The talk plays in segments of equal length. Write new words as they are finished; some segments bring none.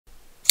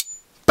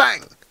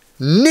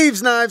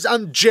Neeves Knives,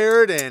 I'm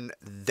Jared, and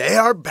they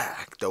are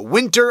back. The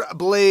Winter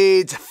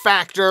Blades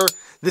Factor.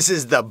 This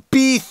is the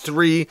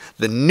B3,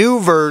 the new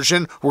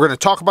version. We're going to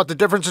talk about the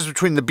differences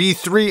between the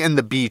B3 and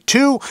the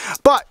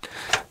B2. But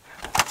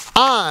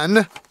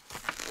on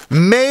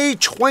May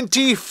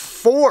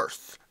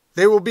 24th,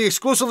 they will be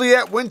exclusively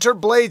at Winter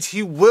Blades.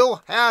 He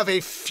will have a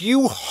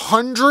few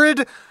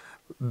hundred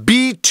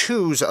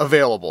B2s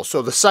available,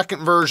 so the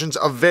second version's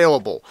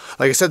available.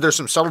 Like I said, there's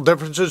some subtle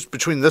differences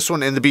between this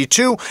one and the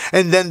B2,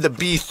 and then the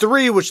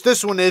B3, which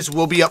this one is,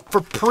 will be up for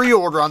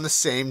pre-order on the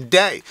same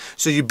day.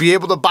 So you'll be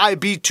able to buy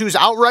B2s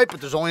outright,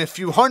 but there's only a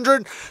few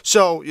hundred.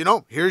 So, you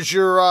know, here's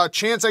your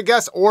chance, I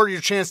guess, or your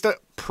chance to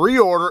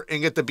pre-order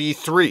and get the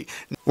B3.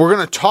 We're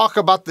going to talk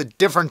about the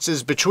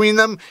differences between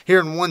them here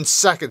in 1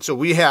 second. So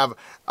we have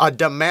a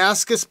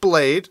Damascus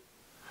blade,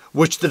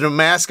 which the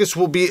Damascus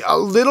will be a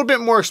little bit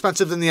more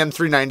expensive than the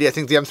M390. I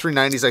think the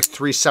M390 is like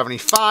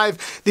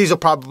 $375. These will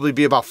probably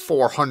be about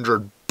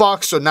 $400,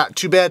 so not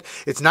too bad.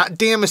 It's not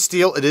Damascus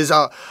steel. It is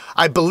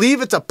I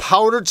believe it's a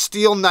powdered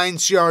steel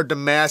 9CR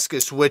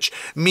Damascus, which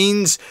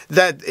means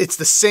that it's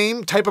the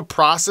same type of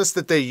process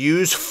that they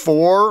use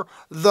for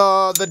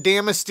the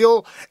Damascus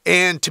steel.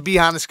 And to be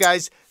honest,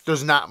 guys,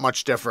 there's not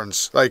much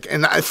difference. Like,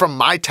 and from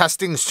my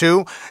testings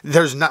too,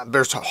 there's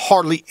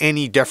hardly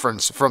any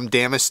difference from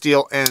Damascus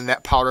steel and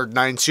that powdered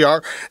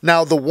 9CR.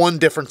 Now, the one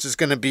difference is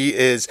going to be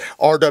is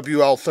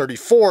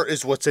RWL34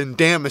 is what's in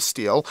Damascus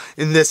steel,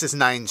 and this is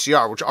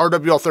 9CR, which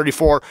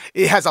RWL34,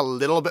 it has a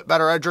little bit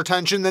better edge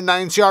retention than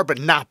 9CR, but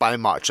not by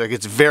much. Like,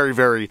 it's very,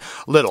 very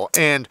little.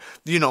 And,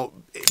 you know,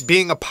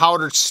 being a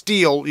powdered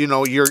steel, you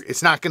know,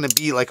 it's not going to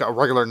be like a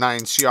regular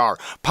 9CR.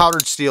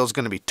 Powdered steel is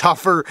going to be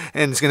tougher,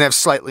 and it's going to have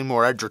slightly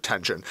more edge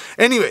retention.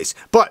 Anyways,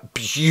 but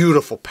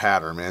beautiful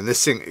pattern, man.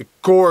 This thing,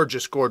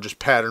 gorgeous, gorgeous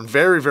pattern.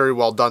 Very, very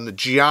well done. The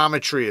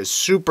geometry is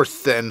super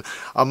thin.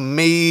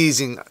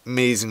 Amazing,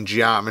 amazing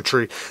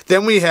geometry.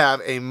 Then we have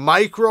a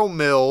micro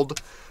milled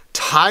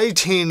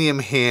titanium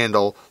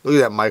handle. Look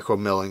at that micro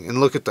milling, and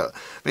look at the,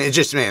 man, it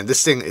just, man,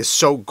 this thing is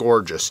so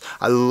gorgeous.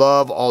 I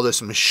love all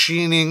this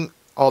machining,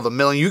 all the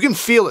milling. You can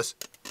feel this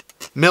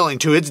milling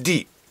too. It's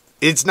deep.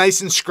 It's nice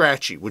and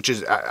scratchy, which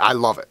is, I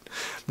love it.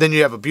 Then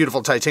you have a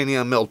beautiful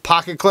titanium milled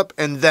pocket clip,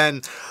 and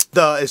then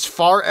as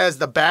far as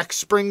the back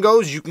spring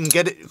goes, you can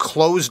get it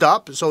closed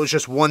up, so it's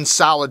just one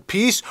solid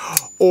piece,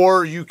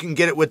 or you can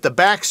get it with the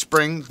back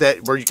spring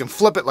where you can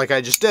flip it like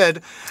I just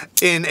did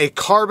in a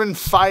carbon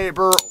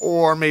fiber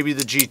or maybe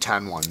the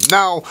G10 one.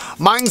 Now,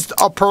 mine's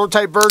a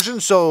prototype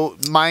version, so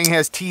mine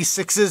has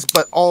T6s,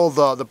 but all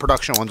the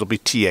production ones will be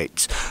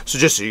T8s. So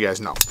just so you guys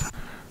know.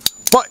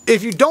 But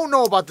if you don't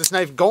know about this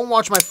knife, go and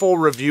watch my full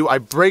review. I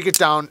break it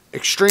down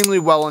extremely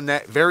well in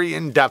that, very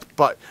in-depth,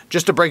 but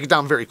just to break it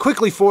down very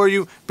quickly for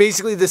you,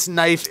 basically this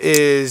knife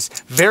is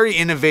very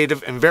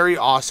innovative and very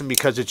awesome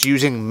because it's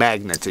using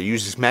magnets. It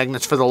uses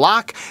magnets for the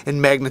lock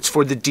and magnets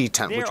for the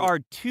detent. There are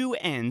two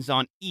ends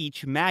on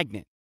each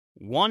magnet.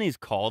 One is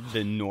called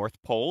the North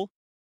Pole,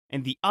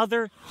 and the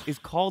other is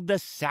called the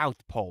South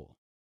Pole.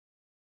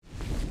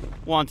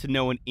 Want to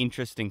know an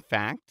interesting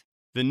fact?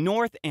 The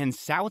north and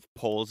south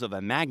poles of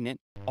a magnet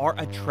are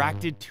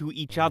attracted to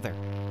each other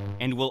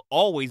and will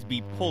always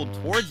be pulled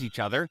towards each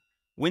other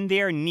when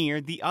they are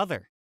near the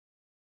other.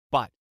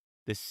 But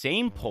the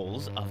same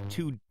poles of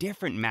two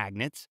different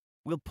magnets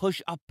will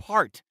push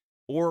apart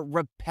or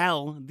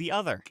repel the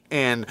other.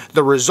 And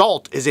the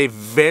result is a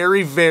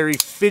very, very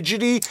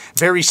fidgety,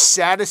 very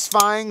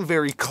satisfying,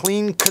 very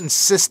clean,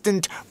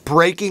 consistent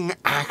braking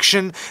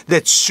action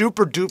that's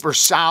super duper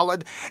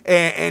solid.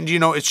 And you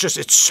know,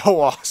 it's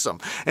so awesome.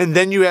 And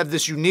then you have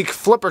this unique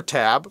flipper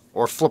tab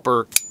or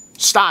flipper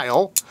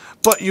style,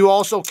 but you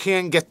also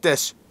can get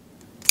this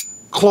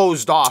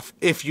closed off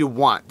if you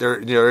want.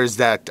 There is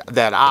that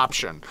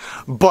option.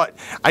 But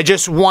I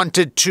just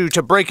wanted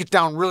to break it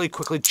down really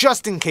quickly,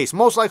 just in case.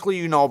 Most likely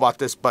you know about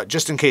this, but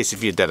just in case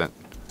if you didn't.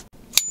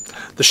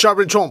 The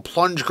sharpening tool and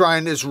plunge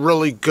grind is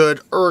really good.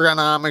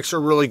 Ergonomics are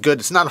really good.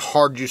 It's not a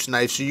hard use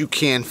knife, so you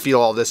can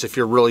feel all this if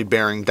you're really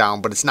bearing down,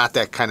 but it's not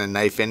that kind of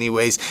knife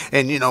anyways.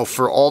 And you know,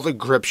 for all the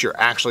grips you're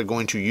actually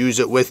going to use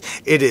it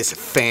with, it is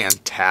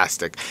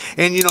fantastic.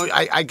 And you know,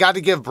 I got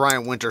to give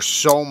Brian Winter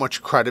so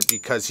much credit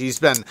because he's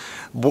been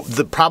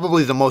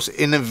probably the most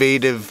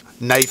innovative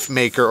knife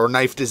maker or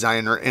knife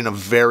designer in a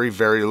very,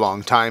 very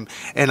long time.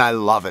 And I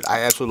love it.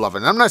 I absolutely love it.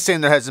 And I'm not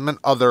saying there hasn't been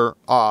other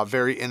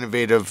very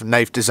innovative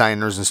knife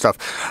designers and stuff,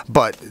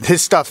 but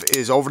his stuff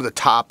is over the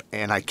top,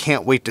 and I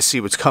can't wait to see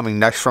what's coming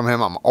next from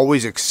him. I'm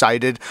always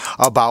excited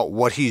about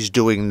what he's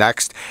doing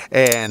next,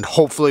 and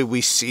hopefully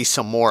we see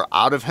some more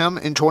out of him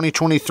in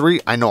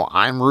 2023. I know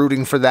I'm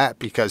rooting for that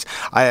because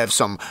I have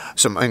some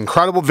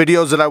incredible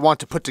videos that I want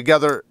to put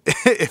together,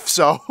 if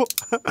so.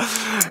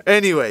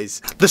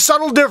 Anyways, the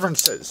subtle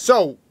differences.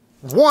 So,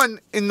 one,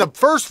 in the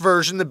first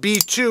version, the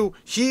B2,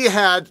 he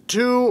had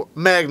two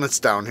magnets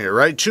down here,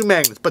 right? Two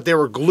magnets, but they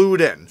were glued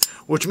in,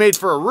 which made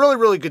for a really,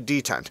 really good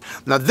detent.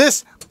 Now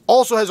this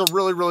Also has a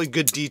really, really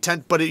good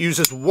detent, but it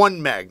uses one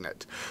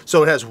magnet.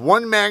 So it has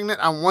one magnet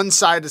on one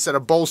side instead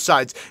of both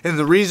sides. And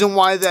the reason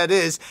why that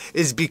is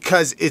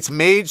because it's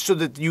made so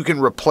that you can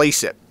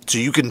replace it. So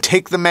you can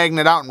take the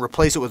magnet out and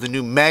replace it with a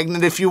new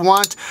magnet if you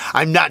want.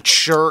 I'm not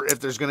sure if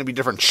there's going to be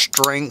different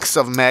strengths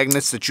of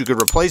magnets that you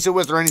could replace it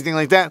with or anything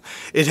like that.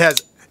 It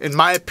has, in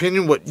my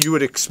opinion, what you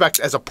would expect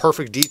as a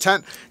perfect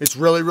detent. It's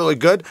really, really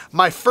good.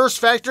 My first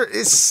factor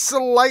is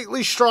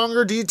slightly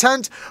stronger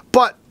detent,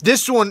 but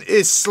this one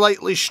is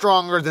slightly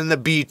stronger than the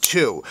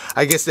B2.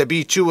 I guess the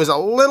B2 was a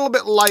little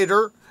bit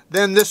lighter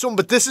than this one,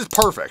 but this is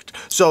perfect.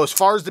 So as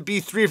far as the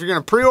B3, if you're going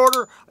to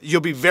pre-order, you'll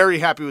be very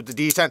happy with the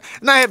detent.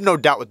 And I have no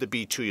doubt with the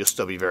B2, you'll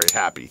still be very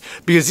happy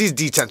because these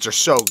detents are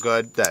so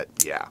good that,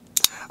 yeah.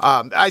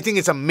 I think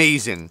it's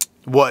amazing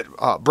what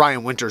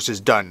Brian Winters has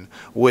done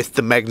with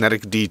the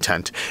magnetic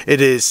detent.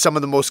 It is some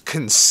of the most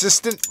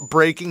consistent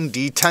breaking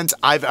detent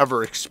I've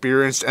ever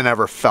experienced and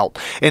ever felt.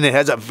 And it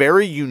has a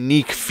very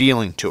unique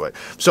feeling to it.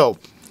 So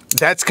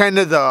that's kind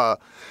of the...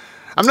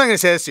 I'm not going to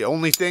say that's the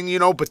only thing, you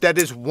know, but that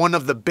is one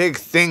of the big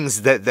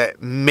things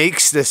that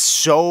makes this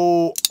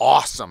so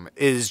awesome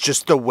is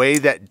just the way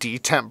that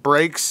detent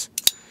breaks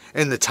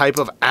and the type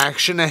of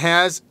action it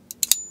has.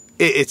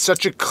 It's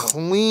such a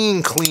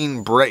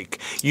clean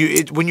break.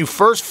 When you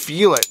first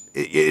feel it,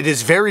 it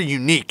is very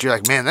unique. You're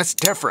like, man, that's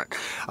different.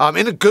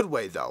 In a good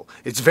way, though.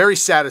 It's very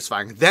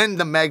satisfying. Then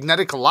the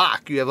magnetic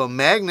lock. You have a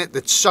magnet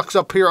that sucks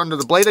up here under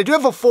the blade. I do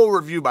have a full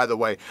review, by the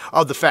way,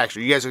 of the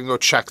factory. You guys can go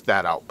check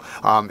that out.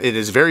 It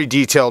is very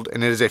detailed,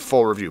 and it is a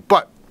full review.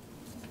 But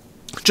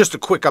just a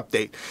quick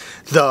update.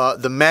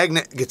 The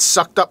magnet gets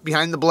sucked up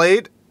behind the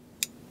blade,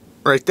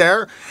 right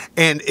there,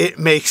 and it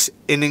makes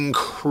an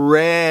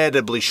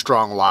incredibly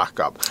strong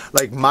lockup.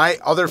 Like my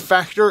other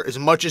factor, as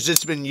much as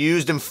it's been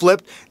used and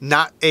flipped,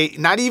 not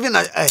even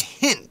a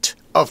hint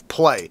of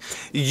play.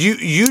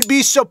 You'd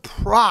be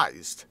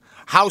surprised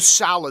how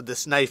solid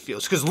this knife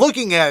feels. Because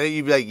looking at it,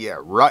 you'd be like, yeah,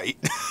 right.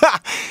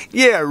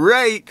 Yeah,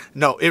 right.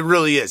 No, it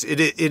really is. It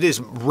is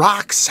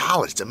rock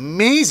solid. It's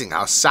amazing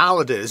how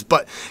solid it is.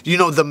 But, you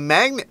know, the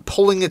magnet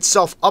pulling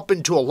itself up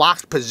into a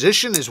locked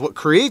position is what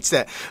creates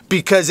that.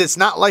 Because it's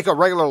not like a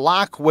regular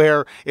lock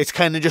where it's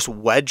kind of just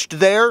wedged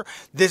there.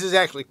 This is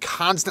actually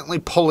constantly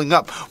pulling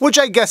up. Which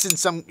I guess in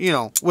some, you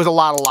know, with a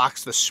lot of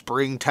locks, the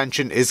spring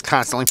tension is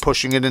constantly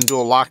pushing it into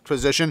a locked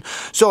position.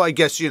 So I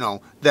guess, you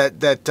know, that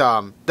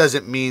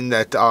doesn't mean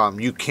that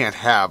you can't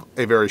have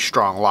a very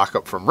strong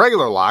lockup from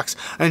regular locks.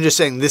 I'm just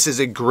saying this is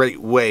a great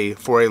way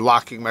for a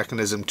locking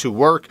mechanism to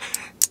work,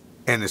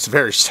 and it's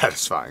very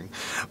satisfying.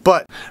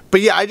 But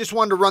yeah, I just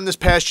wanted to run this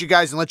past you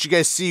guys and let you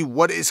guys see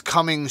what is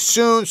coming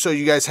soon, so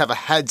you guys have a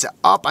heads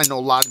up. I know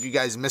a lot of you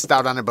guys missed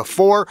out on it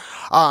before,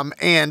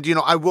 and you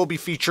know, I will be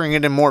featuring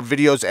it in more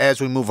videos as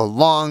we move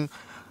along.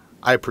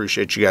 I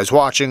appreciate you guys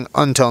watching.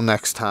 Until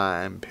next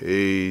time,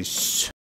 peace.